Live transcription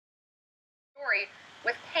story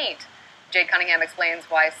with paint. Jade Cunningham explains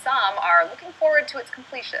why some are looking forward to its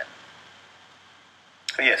completion.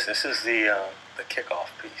 Yes, this is the kickoff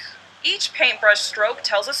piece. Each paintbrush stroke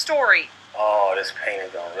tells a story. Oh, this paint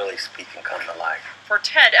is gonna really speak and come to life. For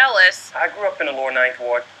Ted Ellis, I grew up in the lower Ninth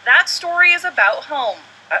Ward. that story is about home.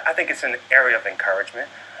 I think it's an area of encouragement,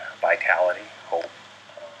 vitality, hope,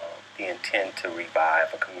 the intent to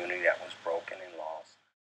revive a community that was broken and lost.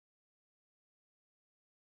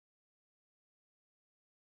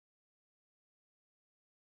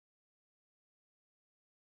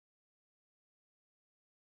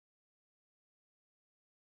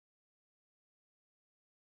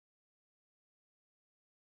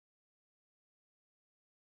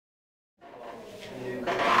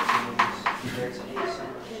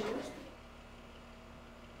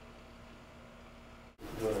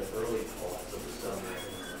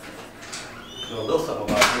 Know a little something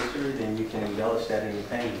about history, then you can embellish that in your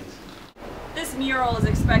paintings. This mural is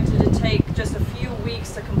expected to take just a few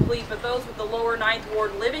weeks to complete, but those with the Lower Ninth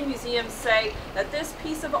Ward Living Museums say that this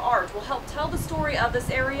piece of art will help tell the story of this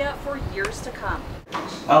area for years to come.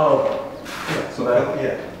 Oh, yeah, so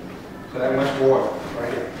that much water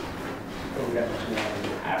right here. So we got much water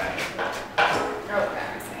here. Okay.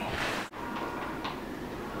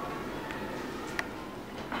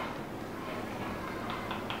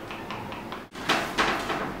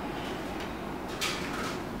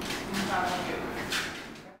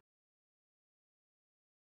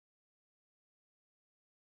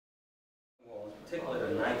 Well,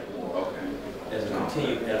 particularly the Ninth Ward, there's a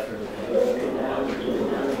continued effort.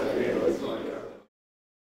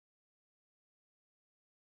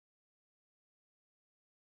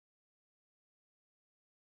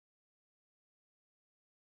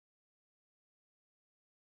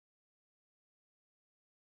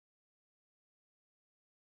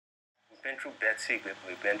 We've been through Betsy,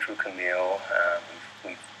 we've been through Camille,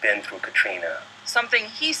 we've been through Katrina. Something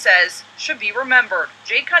he says should be remembered.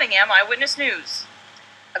 Jade Cunningham, Eyewitness News.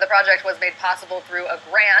 The project was made possible through a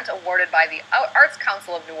grant awarded by the Arts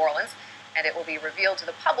Council of New Orleans, and it will be revealed to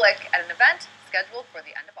the public at an event scheduled for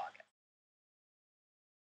the end of August.